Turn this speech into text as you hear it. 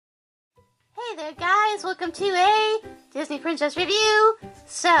there guys, welcome to a Disney Princess review.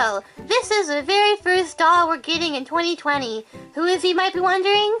 So, this is the very first doll we're getting in 2020. Who is, you might be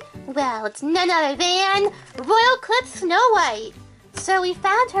wondering? Well, it's none other than Royal Clip Snow White. So we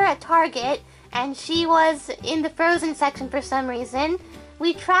found her at Target, and she was in the Frozen section for some reason.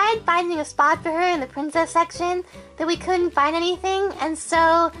 We tried finding a spot for her in the Princess section, but we couldn't find anything, and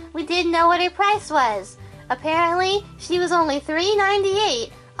so we didn't know what her price was. Apparently, she was only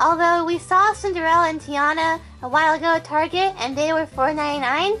 $3.98. Although we saw Cinderella and Tiana a while ago at Target and they were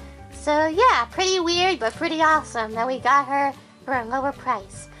 $4.99. So yeah, pretty weird but pretty awesome that we got her for a lower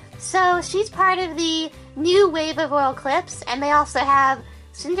price. So she's part of the new wave of Royal Clips, and they also have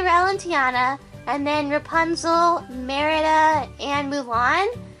Cinderella and Tiana, and then Rapunzel, Merida, and Mulan.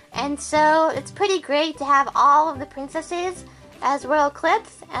 And so it's pretty great to have all of the princesses as Royal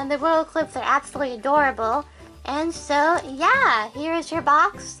Clips, and the Royal Clips are absolutely adorable. And so, yeah, here is your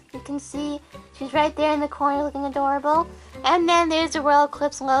box. You can see she's right there in the corner looking adorable. And then there's the Royal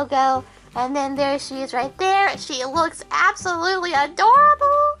Clips logo. And then there she is right there. She looks absolutely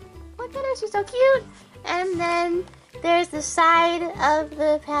adorable. Look at her, she's so cute. And then there's the side of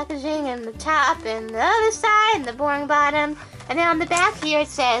the packaging and the top and the other side and the boring bottom. And then on the back here it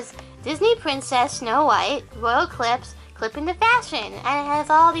says, Disney Princess Snow White, Royal Clips, Clip into Fashion, and it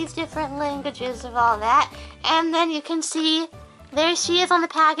has all these different languages of all that. And then you can see there she is on the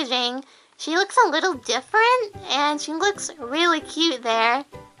packaging. She looks a little different and she looks really cute there,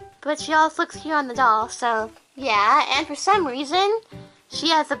 but she also looks cute on the doll. So yeah, and for some reason she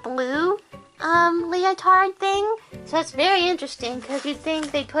has a blue leotard thing, so it's very interesting because you'd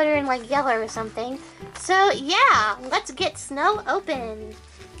think they'd put her in like yellow or something. So yeah, let's get Snow open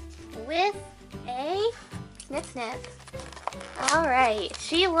with a snip snip. Alright,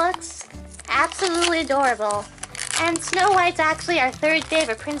 she looks absolutely adorable. And Snow White's actually our third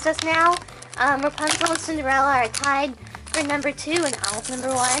favorite princess now. Rapunzel and Cinderella are tied for number 2 and Alice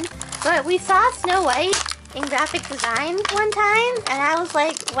number 1. But we saw Snow White in graphic design one time, and I was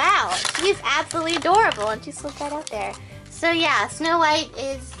like, wow, she's absolutely adorable, and she slipped that out there. So yeah, Snow White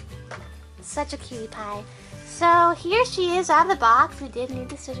is such a cutie pie. So here she is out of the box. We did need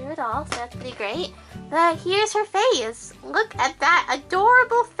to scissor it all, so that's pretty great. But here's her face. Look at that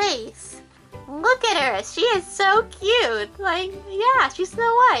adorable face. Look at her. She is so cute. Like, yeah, she's Snow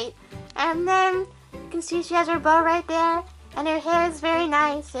White. And then you can see she has her bow right there. And her hair is very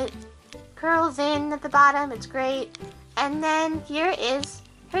nice. It curls in at the bottom. It's great. And then here is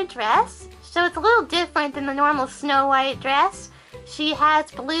her dress. So it's a little different than the normal Snow White dress. She has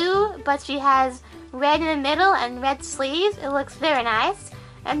blue, but she has red in the middle and red sleeves. It looks very nice.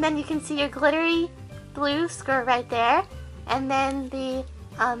 And then you can see your glittery blue skirt right there. And then the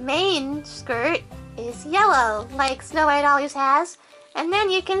main skirt is yellow, like Snow White always has. And then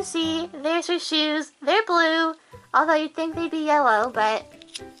you can see there's her shoes. They're blue, although you'd think they'd be yellow, but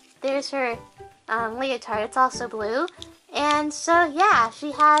there's her leotard. It's also blue. And so yeah,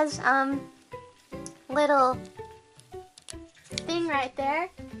 she has little thing right there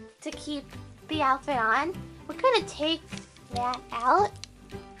to keep the outfit on. We're gonna take that out,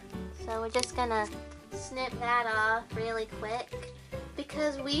 so we're just gonna snip that off really quick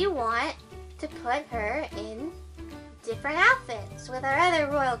because we want to put her in different outfits with our other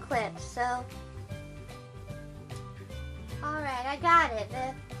Royal Clips. So alright, I got it.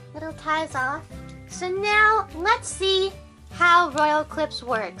 The little tie's off. So now let's see how Royal Clips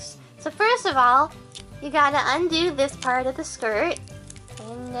works. So first of all, you gotta undo this part of the skirt.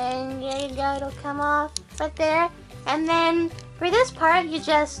 And then there you go, it'll come off right there. And then for this part, you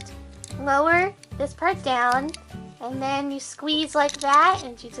just lower this part down, and then you squeeze like that,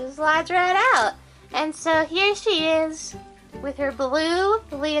 and she just slides right out. And so here she is with her blue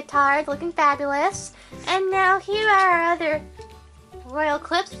leotard looking fabulous. And now here are our other Royal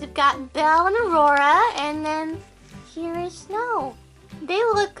Clips. We've got Belle and Aurora, and then here is Snow. They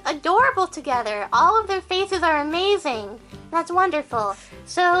look adorable together. All of their faces are amazing. That's wonderful.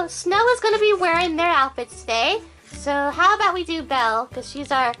 So Snow is going to be wearing their outfits today. So how about we do Belle, because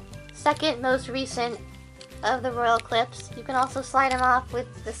she's our second most recent of the Royal Clips. You can also slide them off with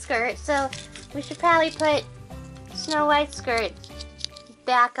the skirt. So we should probably put Snow White's skirt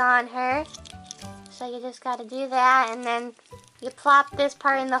back on her. So you just got to do that, and then you plop this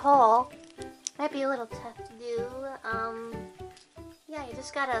part in the hole. Might be a little tough to do. Yeah, you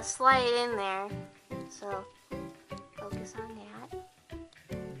just gotta slide it in there. So, focus on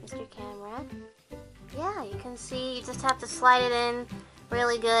that, Mr. Camera. Yeah, you can see, you just have to slide it in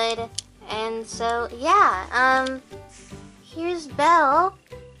really good. And so, yeah, here's Belle,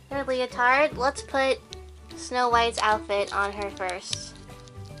 her leotard. Let's put Snow White's outfit on her first.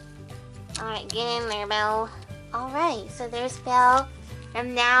 Alright, get in there, Belle. Alright, so there's Belle.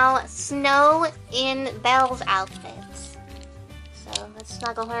 And now Snow in Belle's outfit. So let's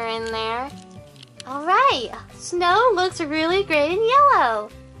snuggle her in there. Alright, Snow looks really great in yellow.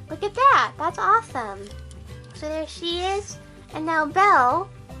 Look at that, that's awesome. So there she is. And now Belle,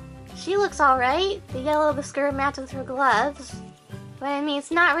 she looks alright. The yellow of the skirt matches with her gloves. But I mean,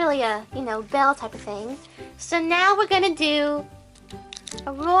 it's not really a, Belle type of thing. So now we're gonna do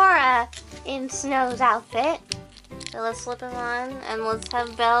Aurora in Snow's outfit. So let's slip him on and let's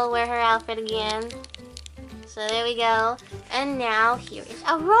have Belle wear her outfit again. So there we go. And now here is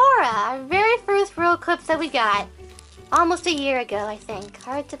Aurora, our very first roll clips that we got. Almost a year ago, I think.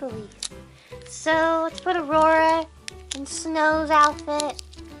 Hard to believe. So let's put Aurora in Snow's outfit.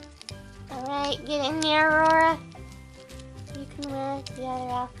 Alright, get in there, Aurora. You can wear the other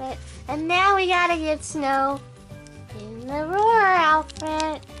outfit. And now we gotta get Snow in the Aurora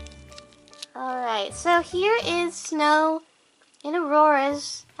outfit. Alright, so here is Snow in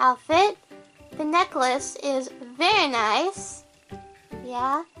Aurora's outfit. The necklace is very nice.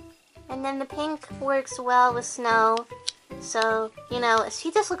 Yeah. And then the pink works well with Snow. So,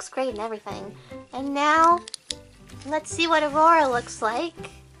 she just looks great and everything. And now, let's see what Aurora looks like.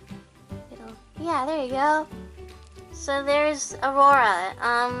 Yeah, there you go. So there's Aurora.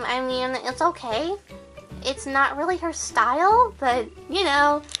 I mean, it's okay. It's not really her style, but,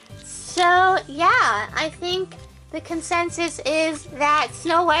 So, yeah, I think the consensus is that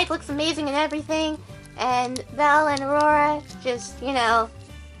Snow White looks amazing and everything, and Belle and Aurora just,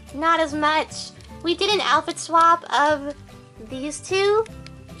 not as much. We did an outfit swap of these two,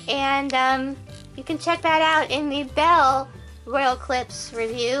 and you can check that out in the Belle Royal Clips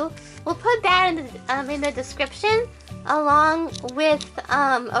review. We'll put that in the description along with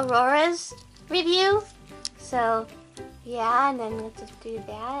Aurora's review. So, yeah, and then we'll just do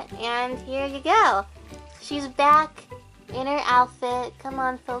that. And here you go. She's back in her outfit. Come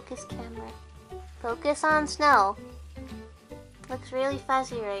on, focus camera. Focus on Snow. Looks really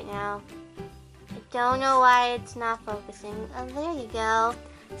fuzzy right now. I don't know why it's not focusing. Oh, there you go.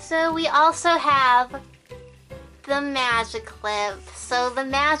 So we also have the magic clip. So the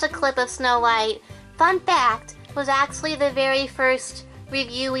magic clip of Snow White, fun fact, was actually the very first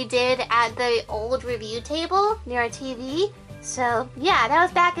review we did at the old review table near our TV. So yeah, that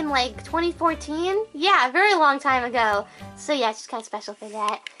was back in like 2014. Yeah, a very long time ago. So yeah, it's just kind of special for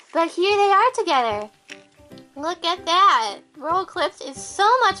that. But here they are together. Look at that. Roll Clips is so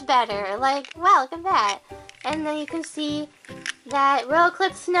much better. Like, wow, look at that. And then you can see that Roll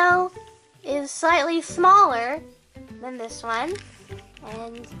Clip Snow is slightly smaller than this one.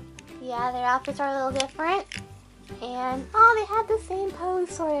 And yeah, their outfits are a little different. And, oh, they have the same pose,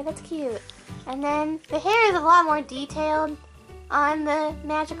 sort of. That's cute. And then the hair is a lot more detailed on the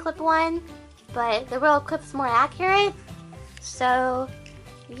Magic Clip one, but the Royal Clip's more accurate. So,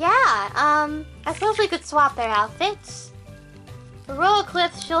 yeah, I suppose we could swap their outfits. The Royal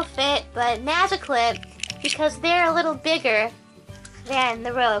Clips she'll fit, but Magic Clip, because they're a little bigger than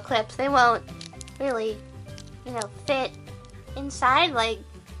the Royal Clips, they won't really, fit inside. Like,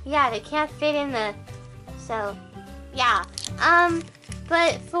 yeah, they can't fit in the, so, yeah.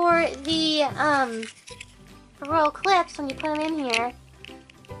 But for the, Royal Clips, when you put them in here,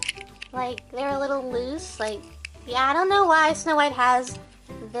 like, they're a little loose. Like, yeah, I don't know why Snow White has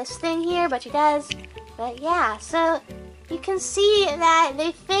this thing here, but she does. But yeah, so you can see that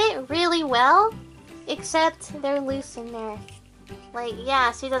they fit really well, except they're loose in there. Like,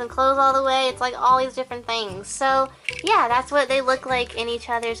 yeah, she doesn't close all the way. It's like all these different things. So, yeah, that's what they look like in each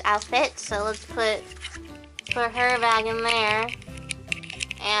other's outfits. So let's put her back in there.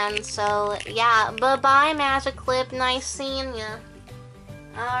 And so, yeah, bye-bye, Magic Clip. Nice seeing ya.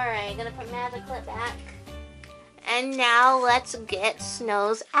 Alright, gonna put Magic Clip back. And now let's get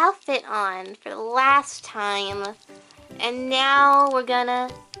Snow's outfit on for the last time. And now we're gonna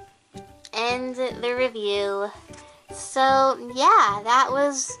end the review. So, yeah, that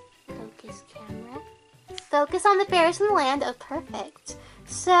was... Focus camera. Focus on the fairies in the land of perfect.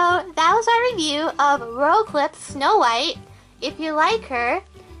 So, that was our review of Royal Clip Snow White. If you like her,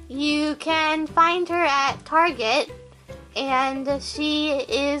 you can find her at Target, and she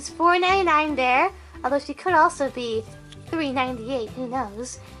is $4.99 there, although she could also be $3.98, who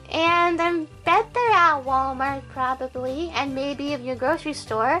knows. And I bet they're at Walmart probably, and maybe of your grocery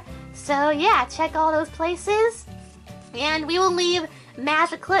store. So yeah, check all those places. And we will leave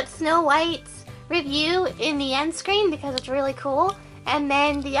Magic Clip Snow White's review in the end screen because it's really cool. And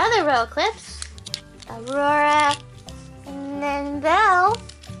then the other Royal Clips, Aurora, and then Belle,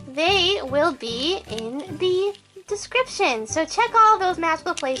 they will be in the description. So check all those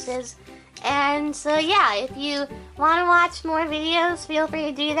magical places And so yeah, if you want to watch more videos, feel free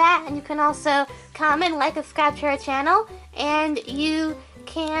to do that. And you can also comment, like, and subscribe to our channel. And you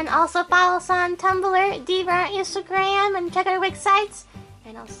can also follow us on Tumblr, Diva, Instagram, and check out our websites.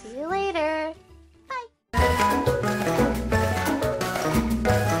 And I'll see you later. Bye.